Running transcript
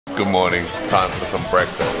Good morning. Time for some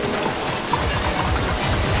breakfast.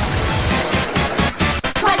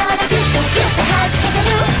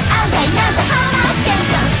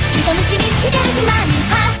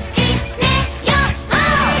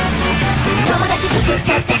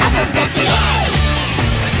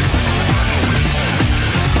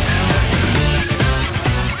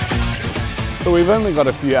 So we've only got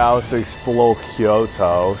a few hours to explore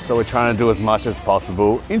Kyoto, so we're trying to do as much as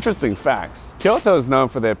possible. Interesting facts. Kyoto is known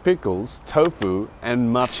for their pickles, tofu,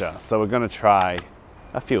 and matcha, so we're gonna try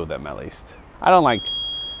a few of them at least. I don't like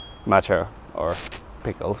matcha or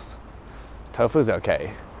pickles. Tofu's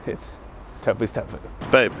okay. Tofu's tofu.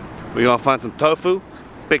 Babe, we're gonna find some tofu,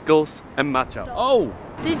 pickles, and matcha. Oh!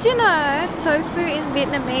 Did you know tofu in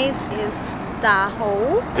Vietnamese is da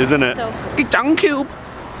ho? Isn't it? Tofu. Cube.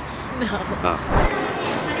 No.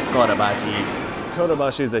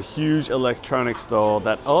 Kodabashi is a huge electronic store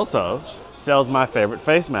that also sells my favorite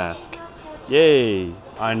face mask. Yay!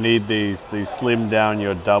 I need these. These slim down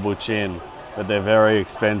your double chin, but they're very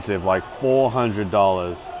expensive, like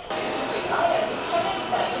 $400.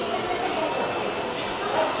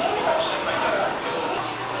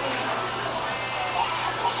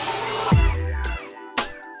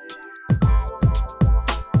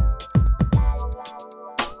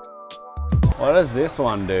 What does this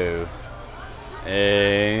one do?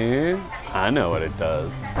 I know what it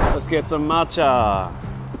does. Let's get some matcha.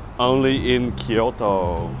 Only in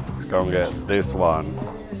Kyoto. Go and get this one.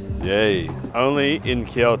 Yay. Only in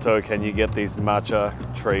Kyoto can you get these matcha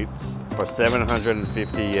treats for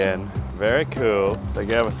 750 yen. Very cool. They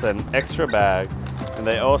gave us an extra bag, and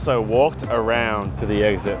they also walked around to the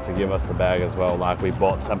exit to give us the bag as well, like we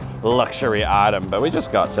bought some luxury item, but we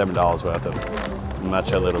just got $7 worth of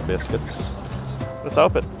matcha little biscuits. Let's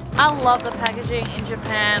open. I love the packaging in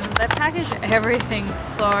Japan. They package everything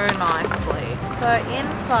so nicely. So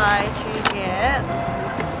inside you get...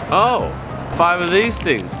 Oh, 5 of these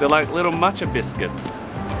things. They're like little matcha biscuits.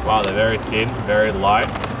 Wow, they're very thin, very light.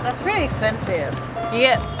 That's pretty expensive. You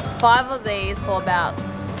get 5 of these for about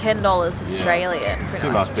 $10 Australian. Yeah, it's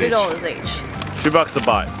 $2 $2 each. $2 each. $2 a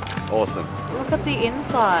bite. Awesome. Look at the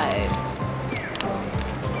inside.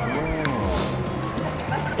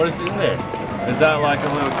 What is in there? Is that like a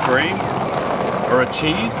little cream? Or a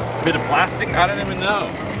cheese? A bit of plastic? I don't even know.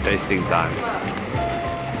 Tasting time.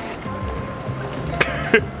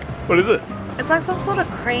 What is it? It's like some sort of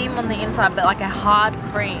cream on the inside, but like a hard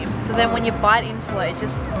cream. So then when you bite into it, it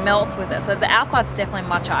just melts with it. So the outside's definitely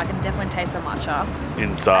matcha. I can definitely taste the matcha.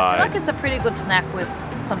 Inside. I feel like it's a pretty good snack with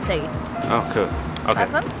some tea. Oh, cool. Okay.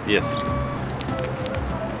 Awesome? Yes.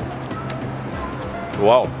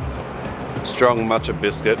 Wow. Strong matcha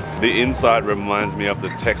biscuit. The inside reminds me of the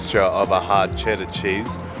texture of a hard cheddar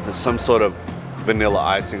cheese. There's some sort of vanilla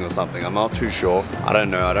icing or something. I'm not too sure. I don't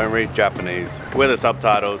know. I don't read Japanese. Where are the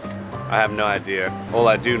subtitles? I have no idea. All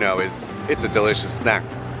I do know is it's a delicious snack.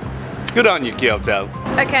 Good on you, Kyoto.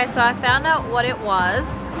 Okay, so I found out what it was.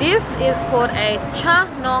 This is called a cha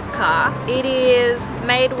no ka. It is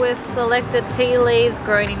made with selected tea leaves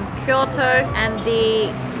grown in Kyoto, and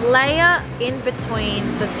the layer in between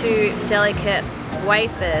the two delicate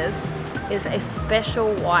wafers is a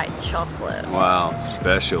special white chocolate. Wow,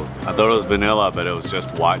 special. I thought it was vanilla, but it was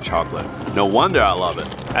just white chocolate. No wonder I love it.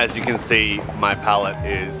 As you can see, my palate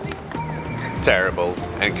is terrible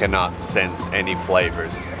and cannot sense any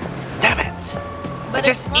flavors. Damn it! But I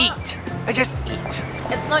just eat.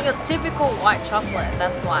 It's not your typical white chocolate,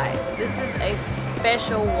 that's why. This is a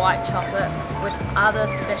special white chocolate with other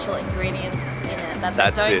special ingredients in it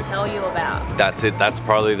that they don't tell you about. That's it. That's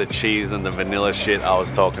probably the cheese and the vanilla shit I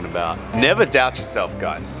was talking about. Never doubt yourself,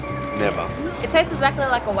 guys. Never. It tastes exactly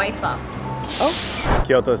like a wafer. Oh.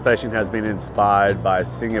 Kyoto Station has been inspired by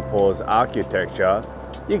Singapore's architecture.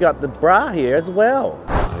 You got the bra here as well.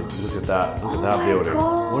 Look at that. Look at that building.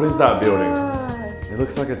 What is that building? It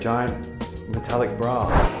looks like a giant metallic bra.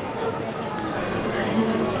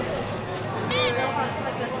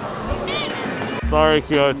 Sorry,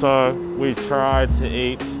 Kyoto. We tried to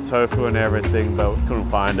eat tofu and everything, but we couldn't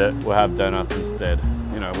find it. We'll have donuts instead.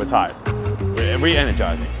 You know, we're tired. We're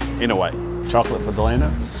re-energizing, in a way. Chocolate for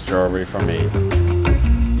Delena, strawberry for me.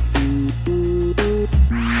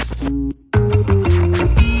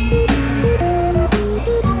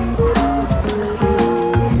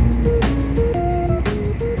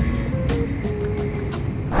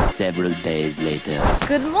 Several days later.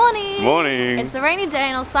 Good morning! Morning! It's a rainy day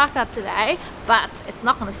in Osaka today, but it's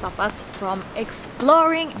not going to stop us from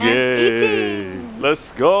exploring and eating!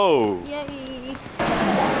 Let's go! Yay!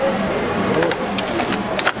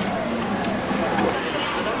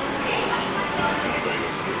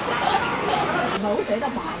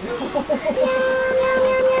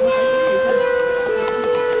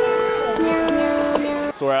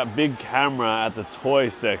 So we're at big camera at the toy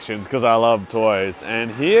sections because I love toys.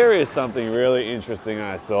 And here is something really interesting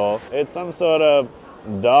I saw. It's some sort of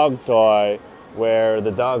dog toy where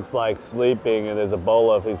the dog's like sleeping and there's a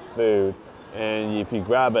bowl of his food. And if you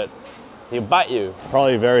grab it, he'll bite you.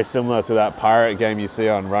 Probably very similar to that pirate game you see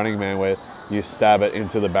on Running Man where you stab it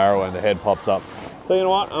into the barrel and the head pops up. So you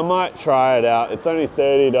know what, I might try it out. It's only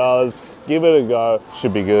 $30, give it a go,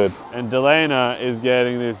 should be good. And Delana is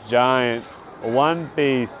getting this giant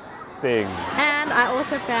one-piece thing. And I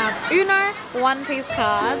also found Uno one-piece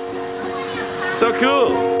cards. So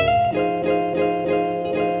cool.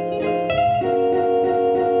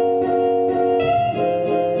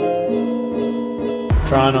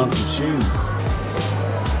 Trying on some shoes.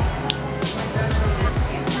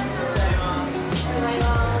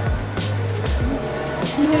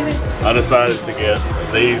 I decided to get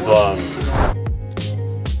these ones.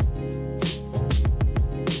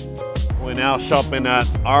 We're now shopping at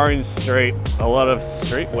Orange Street, a lot of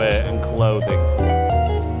streetwear and clothing.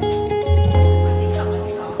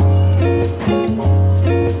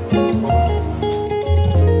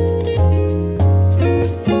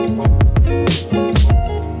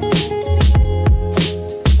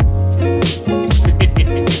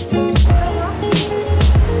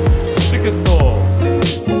 Sticker store.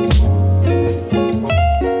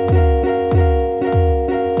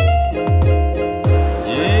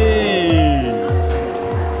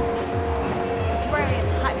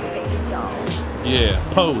 Yeah,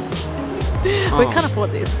 pose. We can't afford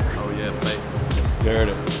this. Oh yeah, mate. Scared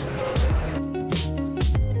it.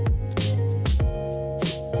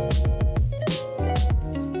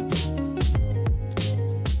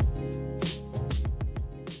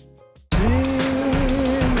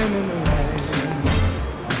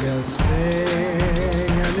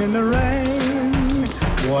 Singing in the rain,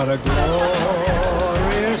 what a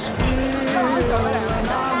glorious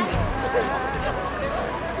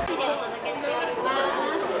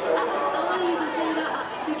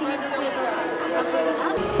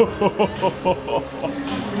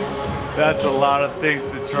That's a lot of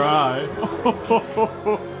things to try.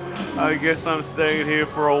 I guess I'm staying here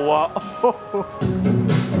for a while.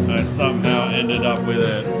 I somehow ended up with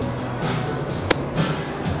it.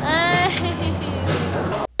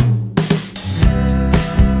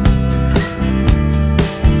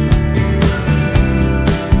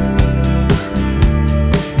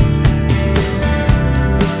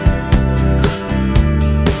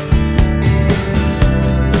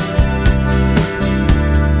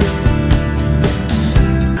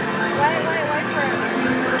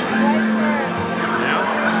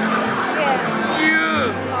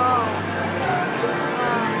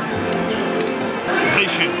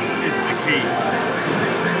 Patience is the key.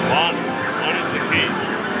 One is the key.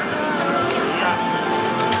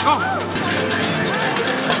 Go!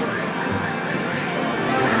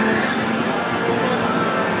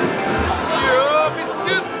 Yeah, big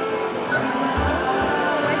scoop.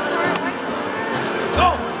 Go!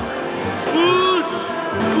 Whoosh!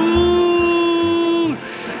 Whoosh!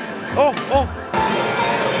 Oh, oh!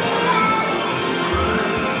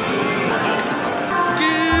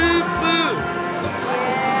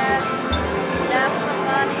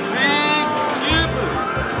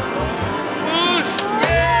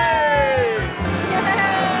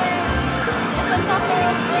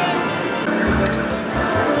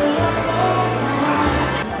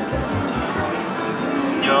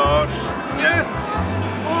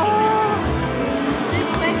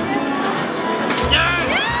 Yes!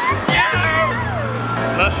 Yes!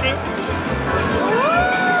 Mushroom?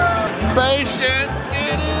 Patience,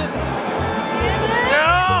 get it!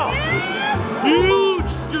 Yeah! Huge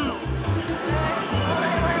scoop!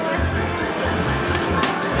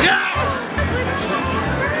 Yes!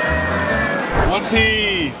 One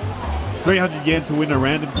piece! 300 yen to win a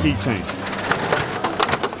random keychain.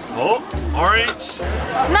 Oh, orange.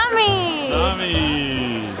 Nami!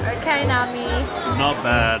 Nami. Okay, Nami. Not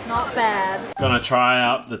bad. Not bad. Gonna try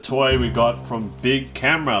out the toy we got from Big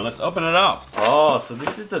Camera. Let's open it up. Oh, so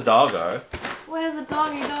this is the doggo. Where's the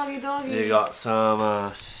doggy, doggy, doggy? You got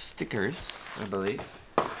some stickers, I believe.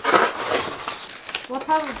 What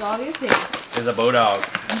type of dog is he? It's a bulldog.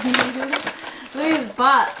 Look at his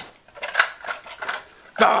butt.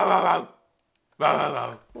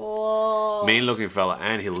 Whoa. Mean looking fella,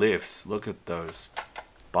 and he lifts. Look at those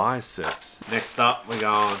biceps. Next up, we're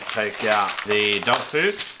going to take out the dog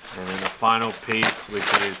food, and then the final piece, which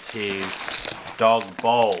is his dog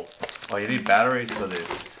bowl. Oh, you need batteries for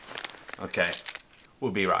this. Okay,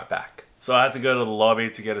 we'll be right back. So I had to go to the lobby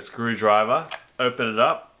to get a screwdriver, open it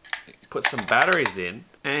up, put some batteries in.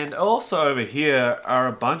 And also over here are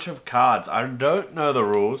a bunch of cards. I don't know the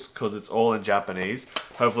rules because it's all in Japanese.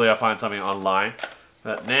 Hopefully I find something online.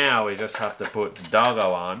 But now we just have to put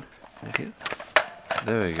doggo on.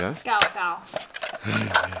 There we go. Go, go.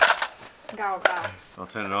 Go, go. I'll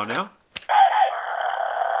turn it on now.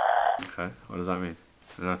 Okay, what does that mean?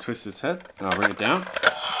 And I'll twist its head and I'll bring it down.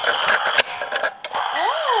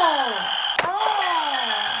 Oh!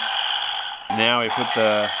 Oh! Now we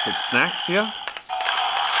put snacks here.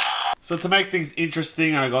 So to make things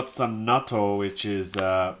interesting, I got some natto, which is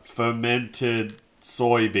fermented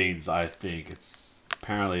soybeans, I think. It's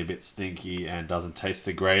apparently a bit stinky and doesn't taste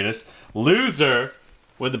the greatest. Loser,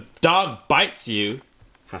 when the dog bites you,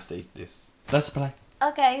 has to eat this. Let's play.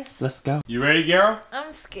 Okay. Let's go. You ready, Garo?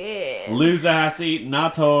 I'm scared. Loser has to eat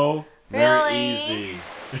natto. Very Really? easy.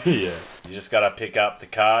 Yeah. You just gotta pick up the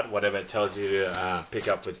card, whatever it tells you to pick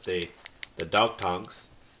up with the dog tongues.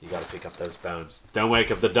 You gotta pick up those bones. Don't wake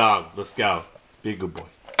up the dog. Let's go. Be a good boy.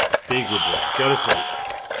 Be a good boy. Go to sleep.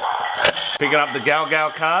 Picking up the Gal Gal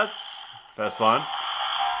cards. First one.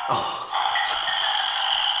 Oh.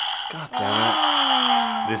 God damn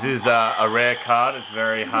it. This is a rare card. It's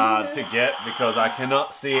very hard to get because I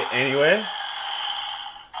cannot see it anywhere.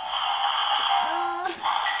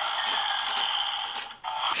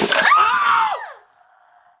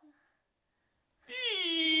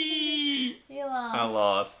 You lost. I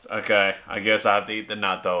lost. Okay, I guess I have to eat the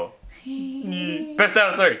natto. Best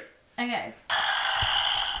out of 3. Okay.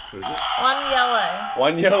 What is it? One yellow.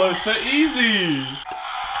 One yellow, so easy.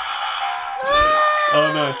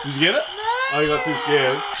 Oh no, did you get it? No. Oh, you got too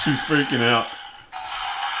scared. She's freaking out.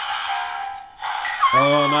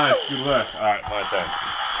 Oh, nice, good work. All right, my turn.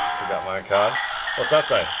 Pick up my card. What's that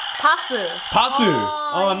say? Pasu. Pasu.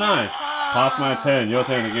 Oh, Oh, nice. Pass my turn. Your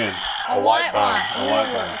turn again. A white bone. one. A white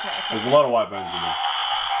Ooh, bone. okay. There's a lot of white bones in there.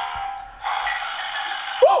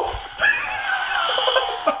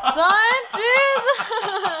 Don't do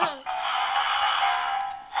that.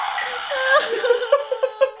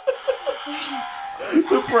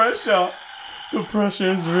 The pressure. The pressure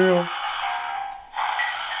is real.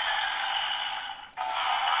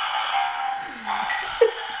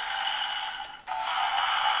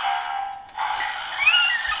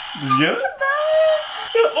 Did you get it? No.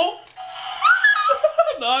 Oh.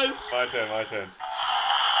 Nice. My turn, my turn.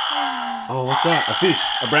 Oh, what's that? A fish.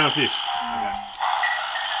 A brown fish. Okay.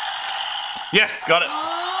 Yes, got it.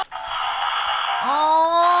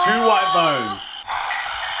 Oh. 2 white bones.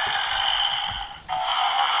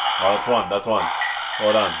 Oh, that's one. That's one.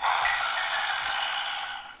 Well done.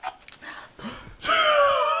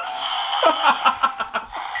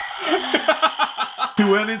 He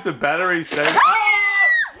went into battery safe.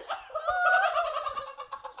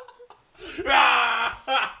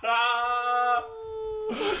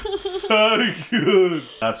 So good.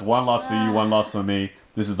 That's 1 loss for you, 1 loss for me.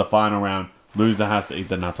 This is the final round. Loser has to eat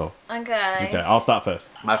the natto. Okay. Okay, I'll start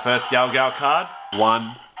first. My first Gal Gal card,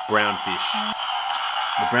 1 brown fish.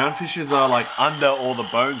 The brown fishes are like under all the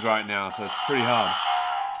bones right now, so it's pretty hard.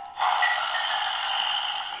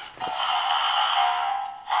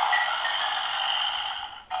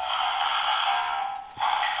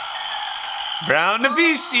 Brown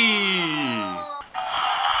fishy!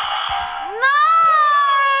 No!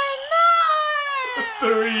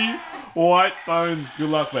 3 white bones. Good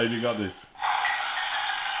luck, baby. You got this.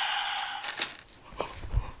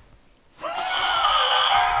 So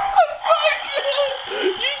good!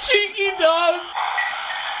 You cheeky dog!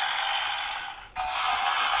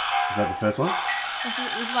 Is that the first one? This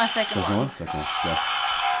is my second one. Second one. Yeah.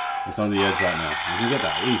 It's on the edge right now. You can get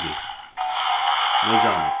that. Easy. No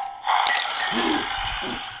dramas.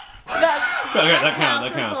 Okay, that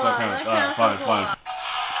counts. Alright, fine.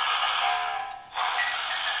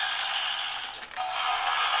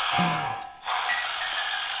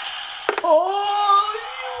 Oh,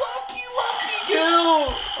 you lucky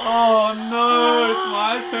girl! Oh no, it's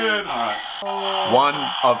my turn. Alright. 1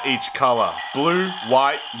 of each color. Blue,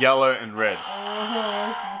 white, yellow, and red. Oh,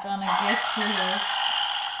 this is gonna get you.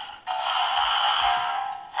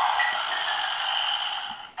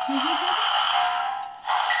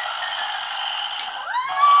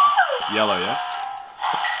 It's yellow, yeah?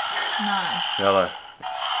 Nice. Yellow.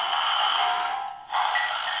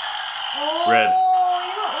 Oh, Red.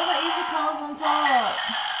 you got all the easy colors on top.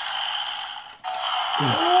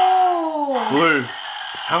 Oh. Blue.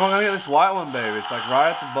 How am I gonna get this white one, babe? It's like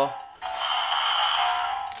right at the bottom.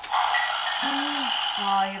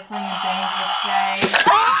 Oh, you're playing a dangerous game.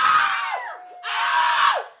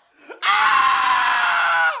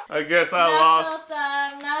 I guess I lost.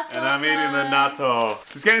 And I'm eating the natto.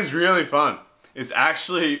 This game's really fun. It's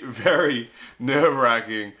actually very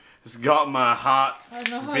nerve-wracking. It's got my heart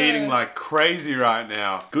beating like crazy right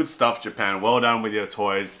now. Good stuff, Japan. Well done with your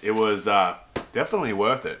toys. It was definitely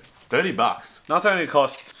worth it. 30 bucks. Not only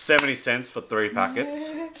cost 70 cents for 3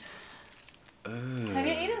 packets. Have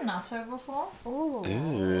you eaten natto before?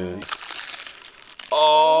 Ooh.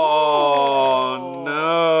 Oh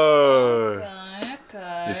no!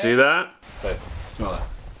 Okay. You see that? Hey, smell that.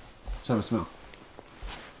 Show me a smell.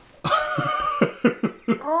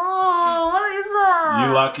 Oh, what is that?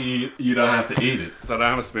 You lucky you don't have to eat it. So I don't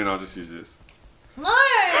have a spoon, I'll just use this. No!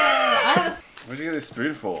 I have a Where'd you get this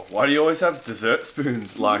spoon for? Why do you always have dessert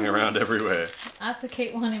spoons lying around everywhere? I have to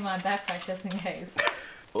keep one in my backpack just in case.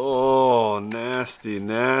 Oh, nasty,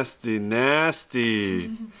 nasty,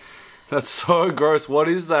 nasty. That's so gross. What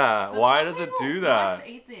is that? But why some does it people do that? like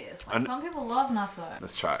to eat this. Like, some people love natto.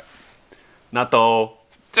 Let's try it. Natto.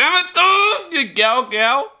 Damn it, dude! You gal.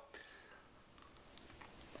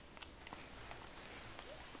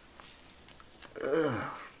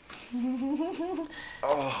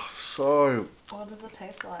 Oh, so... What does it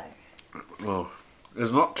taste like? Oh,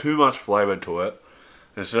 there's not too much flavour to it.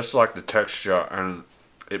 It's just like the texture and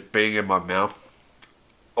it being in my mouth.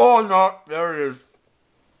 Oh no, there it is.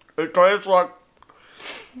 It tastes like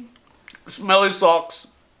smelly socks.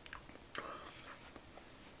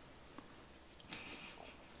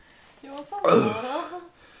 Do you want some water?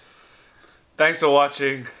 Thanks for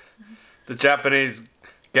watching the Japanese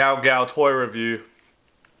Gao toy review.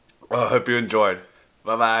 I hope you enjoyed.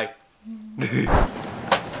 Bye bye. It's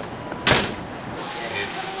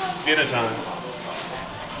dinner time.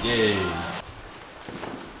 Yay.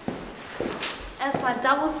 That's my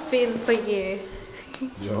double spin for you.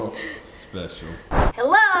 Yo, special.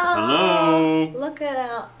 Hello! Hello. Look at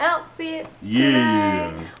our outfit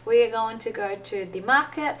Yeah. today. We are going to go to the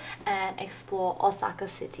market and explore Osaka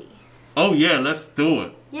City. Oh yeah, let's do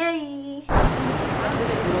it. Yay!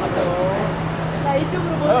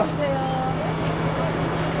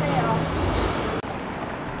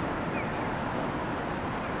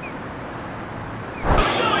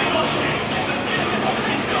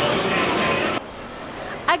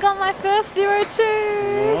 I got my first 02!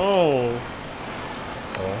 Oh.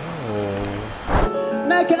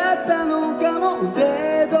 なかったのかも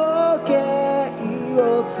腕時計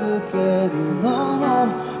をつけるのも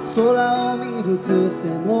空を見る癖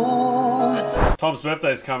も Tom's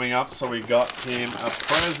birthday is coming up, so we got him a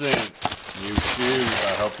present. New shoes.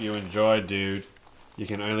 I hope you enjoy, dude. You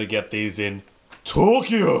can only get these in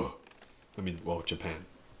Tokyo. I mean, well, Japan.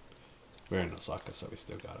 We're in Osaka, so we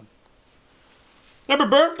still got them. Happy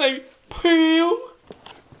birthday, Pam!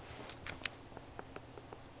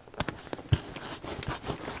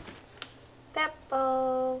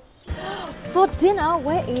 Peppo. For dinner,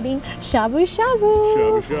 we're eating shabu shabu.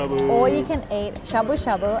 Shabu shabu. Or you can eat shabu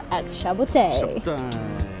shabu at Shabute.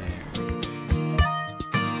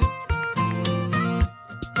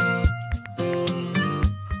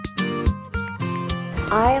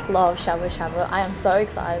 I love shabu shabu. I am so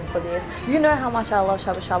excited for this. You know how much I love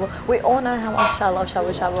shabu shabu. We all know how much I love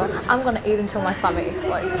shabu shabu. I'm gonna eat until my stomach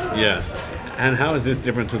explodes. Yes. And how is this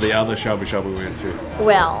different to the other shabu shabu we went to?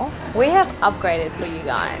 Well, we have upgraded for you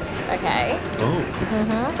guys, okay? Oh.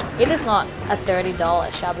 It is not a $30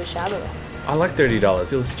 shabu shabu. I like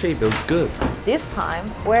 $30. It was cheap. It was good. This time,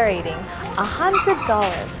 we're eating $100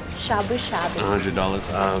 shabu shabu.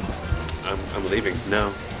 $100. I'm leaving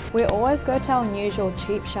now. We always go to our usual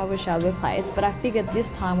cheap shabu shabu place, but I figured this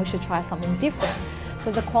time we should try something different.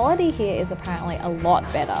 So the quality here is apparently a lot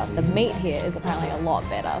better. The meat here is apparently a lot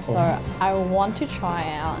better. So I want to try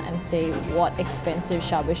out and see what expensive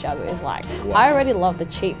shabu shabu is like. Wow. I already love the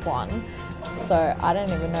cheap one, so I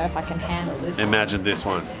don't even know if I can handle this. Imagine this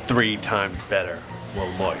one 3 times better. Well,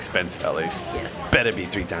 more expensive at least. Yes. Better be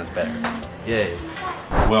 3 times better. Yay.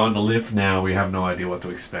 We're on the lift now. We have no idea what to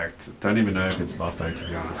expect. Don't even know if it's buffet, to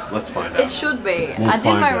be honest. Let's find out. It should be. We'll I did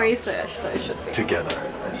find my out. research, so it should be. Together.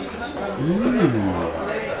 Ooh.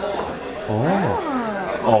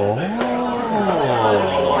 Oh. Oh.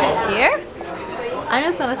 Here? I'm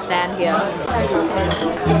just gonna stand here.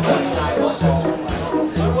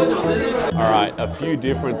 Alright, a few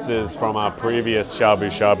differences from our previous shabu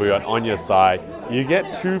shabu at Onya's side. You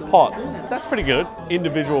get 2 pots. That's pretty good.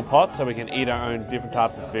 Individual pots so we can eat our own different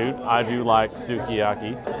types of food. I do like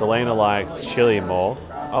sukiyaki. Selena likes chili more.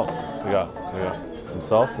 Oh, we got some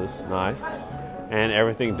sauces. Nice. And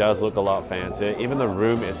everything does look a lot fancier. Even the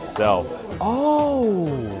room itself. Oh!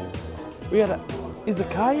 We got a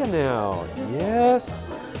izakaya now. Yes!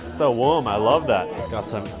 So warm, I love that. Got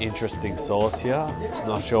some interesting sauce here.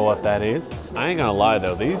 Not sure what that is. I ain't gonna lie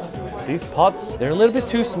though, these pots, they're a little bit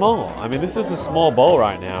too small. I mean, this is a small bowl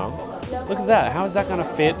right now. Look at that, how is that gonna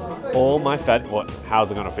fit all my fat? What?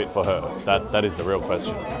 How's it gonna fit for her? That is the real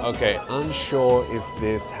question. Okay, unsure if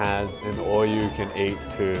this has an all-you-can-eat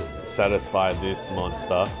to satisfy this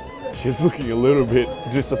monster. She's looking a little bit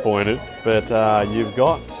disappointed, but you've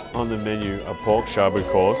got on the menu a pork shabu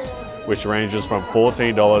course, which ranges from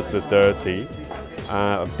 $14 to $30.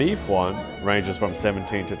 A beef one ranges from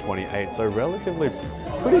 $17 to $28, so relatively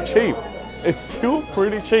pretty cheap. It's still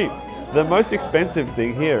pretty cheap. The most expensive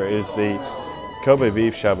thing here is the Kobe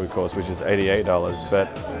beef shabu course, which is $88, but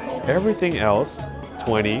everything else,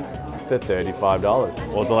 $20 to $35.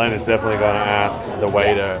 Well, Delena's definitely gonna ask the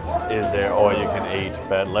waiter, is there all you can eat?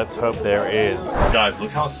 But let's hope there is. Guys,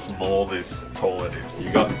 look how small this toilet is.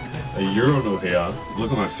 You got a urinal here.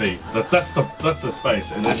 Look at my feet. That's the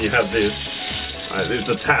space, and then you have this. It's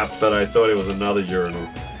a tap, but I thought it was another urinal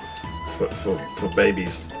for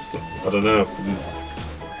babies. So, I don't know.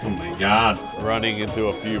 Oh my God! Running into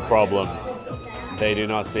a few problems. They do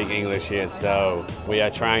not speak English here, so we are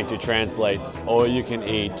trying to translate all you can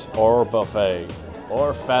eat or buffet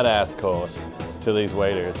or fat ass course to these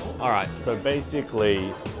waiters. All right, so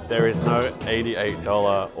basically there is no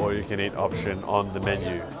 $88 all you can eat option on the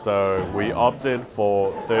menu. So we opted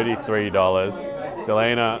for $33.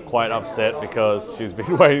 Delena quite upset because she's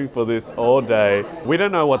been waiting for this all day. We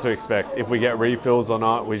don't know what to expect, if we get refills or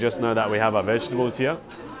not. We just know that we have our vegetables here.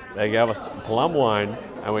 They gave us plum wine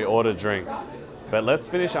and we ordered drinks. But let's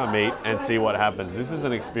finish our meat and see what happens. This is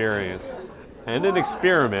an experience and an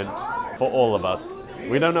experiment for all of us.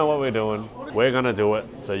 We don't know what we're doing. We're gonna do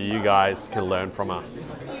it so you guys can learn from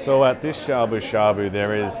us. So at this shabu shabu,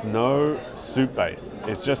 there is no soup base.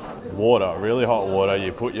 It's just water, really hot water.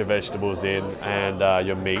 You put your vegetables in and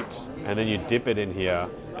your meat, and then you dip it in here,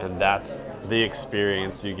 and that's the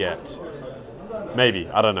experience you get. Maybe,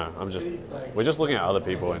 I don't know. We're just looking at other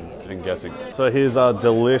people and guessing. So here's our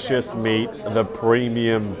delicious meat, the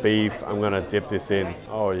premium beef. I'm gonna dip this in.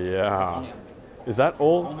 Oh yeah. Is that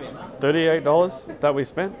all $38 that we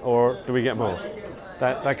spent, or do we get more?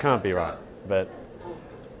 That can't be right, but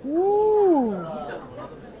woo!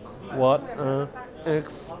 What an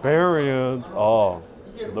experience. Oh,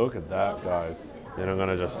 look at that, guys. Then I'm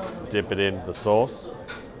gonna just dip it in the sauce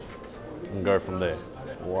and go from there.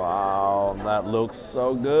 Wow, that looks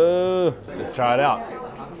so good. Let's try it out.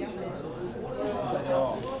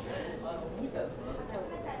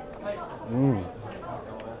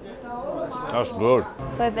 That's good.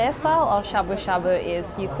 So their style of shabu shabu is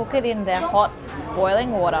you cook it in their hot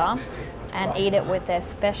boiling water and eat it with their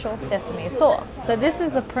special sesame sauce. So this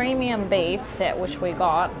is a premium beef set which we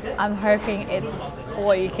got. I'm hoping it's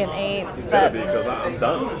all you can eat. But Because I'm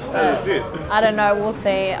done. That's it. I don't know, we'll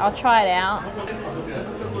see. I'll try it out.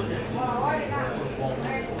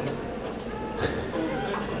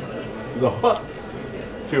 Is it hot?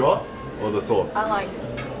 It's too hot? Or the sauce? I like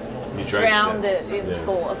You drowned it in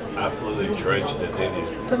sauce. Absolutely drenched it, didn't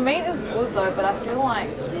you? The meat is good though, but I feel like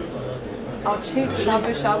our cheap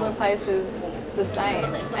shabu shabu place is the same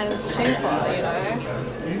and it's cheaper, you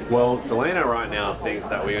know? Well, Delena right now thinks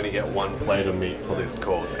that we're going to get one plate of meat for this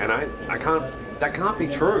course, and I can't, that can't be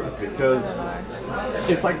true because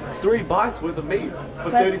it's like 3 bites worth of meat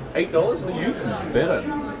for $38. You better.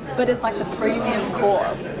 But it's like the premium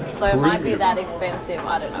course, so it might be that expensive,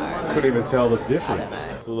 I don't know. Couldn't even tell the difference.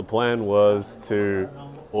 So the plan was to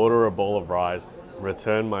order a bowl of rice,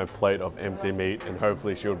 return my plate of empty meat, and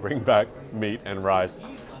hopefully she would bring back meat and rice.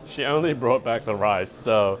 She only brought back the rice,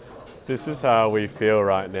 so this is how we feel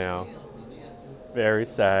right now. Very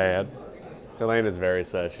sad. Delena's very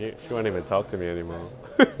sad. She won't even talk to me anymore.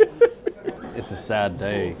 It's a sad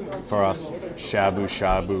day for us shabu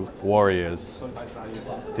shabu warriors.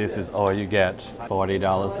 This is all you get.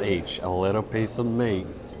 $40 each. A little piece of meat,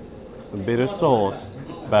 a bit of sauce,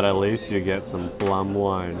 but at least you get some plum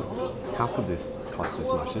wine. How could this cost this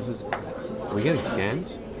much? Are we getting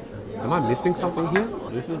scammed? Am I missing something here?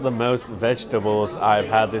 This is the most vegetables I've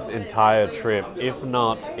had this entire trip, if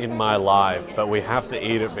not in my life. But we have to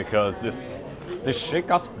eat it because this shit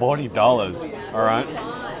costs $40, all right?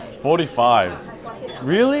 45.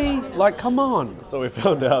 Really? Like, come on. So we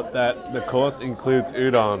found out that the course includes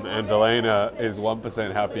udon and Delena is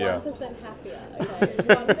 1% happier. 1% happier, okay.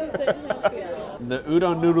 1% happier. The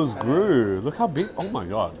udon noodles grew. Look how big, oh my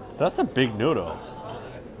God. That's a big noodle.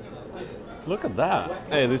 Look at that.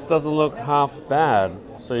 Hey, this doesn't look half bad.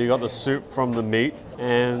 So you got the soup from the meat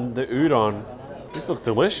and the udon. These look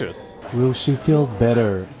delicious. Will she feel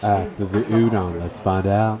better after the udon? Let's find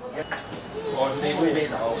out.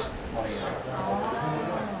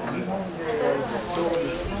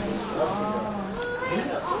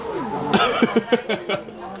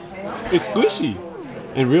 It's squishy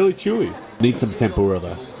and really chewy. Need some tempura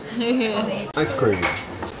though. Ice cream.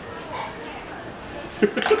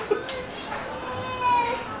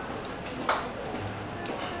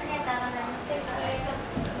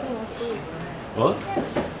 What?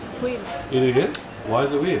 It's weird. Eat it again? Why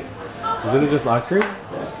is it weird? Isn't it just ice cream? No,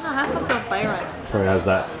 it has some sort of flavor. Probably has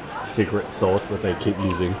that secret sauce that they keep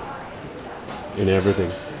using in everything.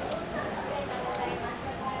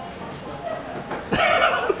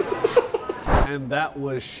 And that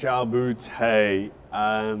was Shabu Tay.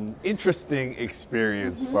 Interesting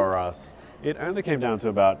experience for us. It only came down to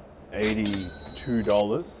about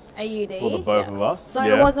 $82 AUD. for the both of us. So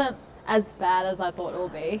it wasn't as bad as I thought it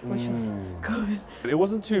would be, which was good. It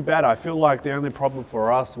wasn't too bad. I feel like the only problem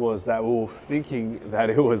for us was that we were thinking that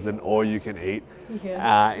it was an all-you-can-eat.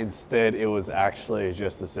 Yeah. Instead, it was actually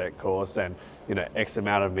just a set course and, you know, X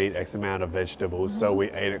amount of meat, X amount of vegetables. So we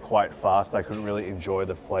ate it quite fast. I couldn't really enjoy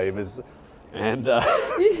the flavors. And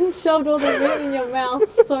You just shoved all the meat in your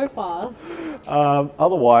mouth so fast.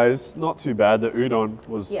 otherwise, not too bad. The udon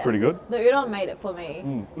was pretty good. The udon made it for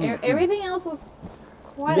me. Everything else was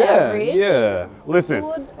quite Yeah, average. yeah. Listen,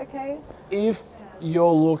 Good, okay. if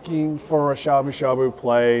you're looking for a shabu shabu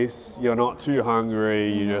place, you're not too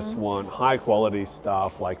hungry, you just want high quality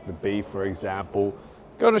stuff like the beef, for example,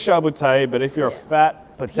 go to Shabu Tay. But if you're a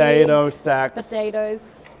fat potato sacks, Potatoes,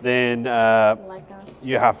 then like us.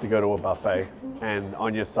 you have to go to a buffet. And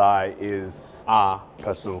on your side is our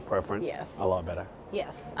personal preference. Yes. A lot better.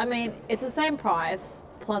 Yes, I mean, it's the same price,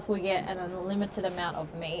 plus we get an unlimited amount of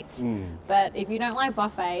meat. But if you don't like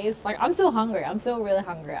buffets, like I'm still hungry. I'm still really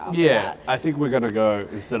hungry after that. I think we're gonna go,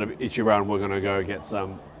 instead of Ichiran, we're gonna go get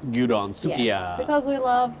some gyudon sukiya. Yes, because we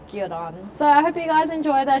love gyudon. So I hope you guys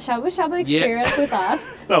enjoyed that shabu shabu experience with us.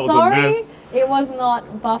 That was a Sorry, mess. it was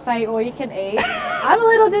not buffet or you can eat. I'm a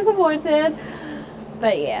little disappointed,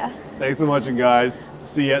 but yeah. Thanks for watching, guys.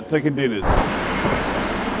 See you at Second Dinners.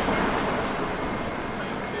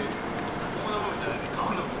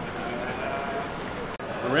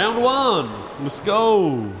 Round one. Let's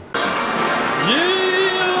go.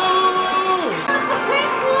 Yeah!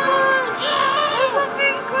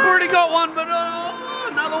 Already got one, but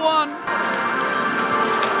another one.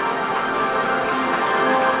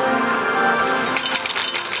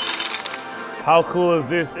 How cool is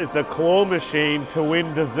this? It's a claw machine to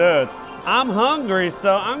win desserts. I'm hungry,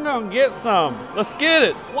 so I'm gonna get some. Let's get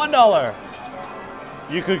it. $1.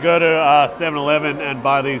 You could go to 7-Eleven and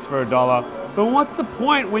buy these for $1. But what's the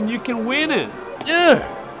point when you can win it? Ugh.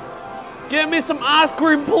 Get me some ice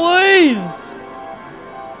cream, please.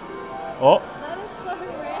 Oh. That is so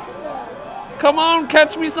random. Come on,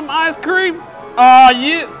 catch me some ice cream. Ah,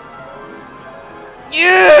 yeah.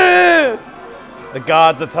 Yeah. The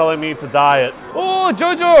guards are telling me to diet. Oh,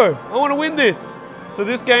 Jojo, I want to win this. So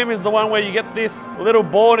this game is the one where you get this little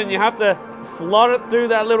board and you have to slot it through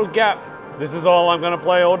that little gap. This is all I'm going to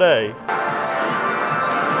play all day.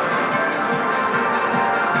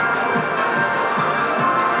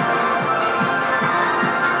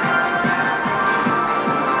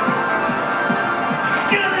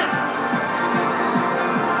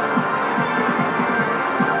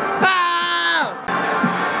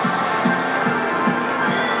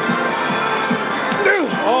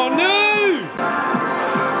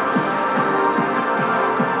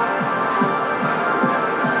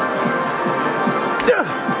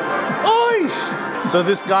 So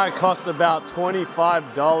this guy costs about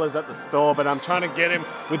 $25 at the store, but I'm trying to get him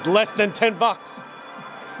with less than 10 bucks.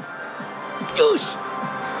 Goosh!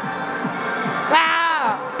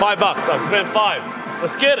 Ah! $5, I've spent 5.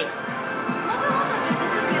 Let's get it.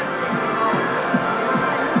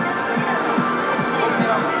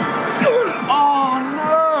 Oh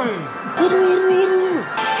no!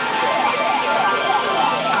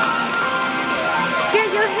 Get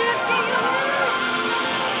your head,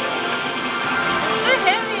 It's too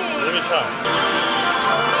heavy. Let me try.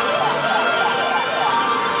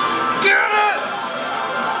 Get it!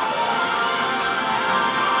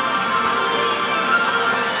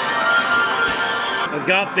 I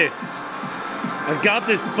got this. I got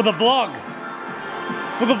this for the vlog.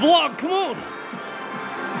 For the vlog, come on.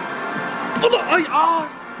 For the,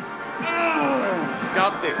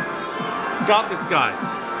 got this. Got this, guys.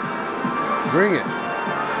 Bring it.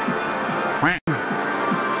 Bring it.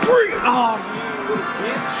 Oh, you little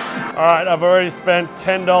bitch. All right, I've already spent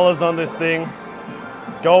 $10 on this thing.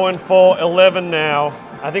 Going for 11 now.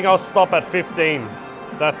 I think I'll stop at 15.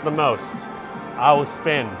 That's the most I will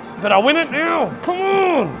spend. But I win it now. Come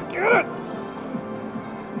on, get it.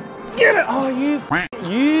 Get it. Oh, you.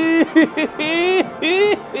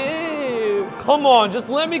 Come on, just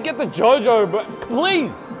let me get the JoJo, bro.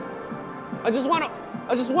 Please. I just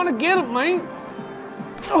wanna get it, mate.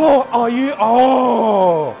 Oh, are you?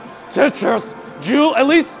 Oh, Tetris. Jewel, at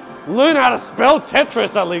least learn how to spell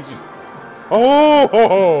Tetris, at least.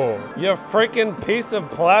 Oh, you freaking piece of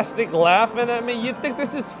plastic laughing at me. You think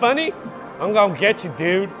this is funny? I'm gonna get you,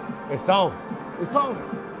 dude. It's on. It's on.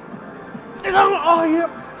 It's on. Oh, yeah.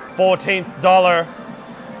 $14.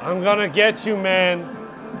 I'm gonna get you, man.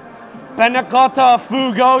 Panacotta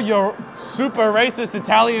Fugo, your super racist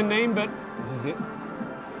Italian name, but this is it.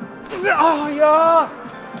 Oh, yeah.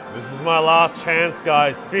 This is my last chance,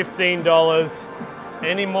 guys. $15.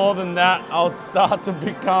 Any more than that, I'll start to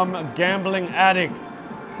become a gambling addict.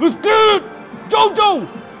 Let's get it! JoJo!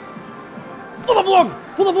 For the vlog!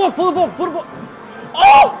 For the vlog! For the vlog! For the vlog!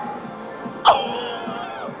 Oh!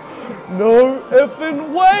 Oh! No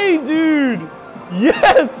effing way, dude!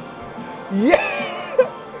 Yes! Yeah!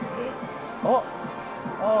 Oh!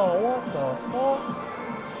 Oh, what the fuck?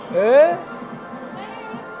 Eh?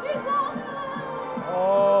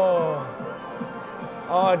 Oh.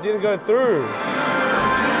 Oh, it didn't go through.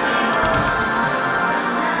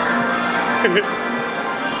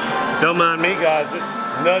 Don't mind me, guys, just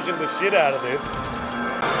nudging the shit out of this.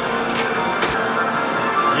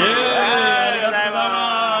 Yeah!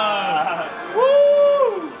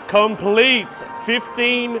 Woo! Complete,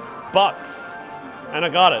 15 bucks. And I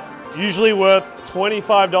got it. Usually worth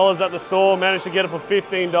 $25 at the store, managed to get it for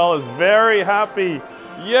 $15. Very happy.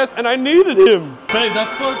 Yes, and I needed him. Babe,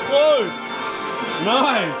 that's so close.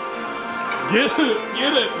 Nice. Get it,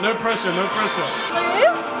 get it. No pressure, no pressure. Like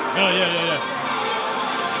this? Oh, yeah.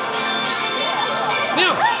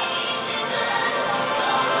 Now.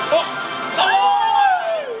 Oh.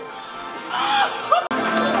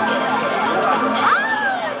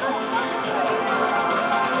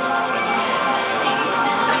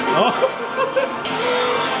 Oh.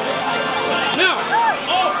 Now.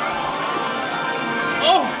 Oh.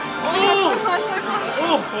 Oh.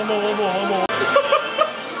 Oh. One more.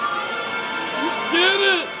 Get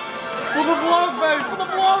it! For the vlog, babe! For the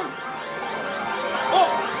vlog! Oh!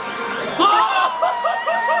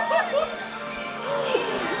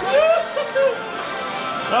 Yes!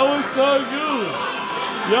 That was so good!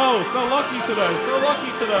 Yo, so lucky today! So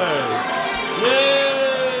lucky today! Yay!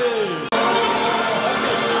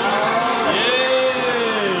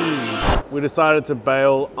 Yay! We decided to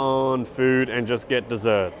bail on food and just get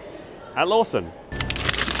desserts at Lawson.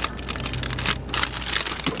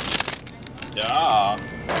 Yeah.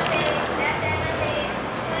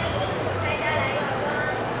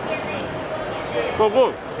 So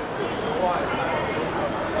good.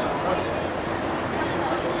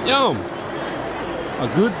 Yum. A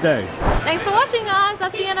good day. Thanks for watching, guys.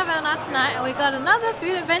 That's the end of our night tonight, and we got another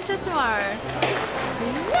food adventure tomorrow.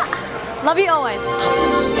 Yeah. Love you always.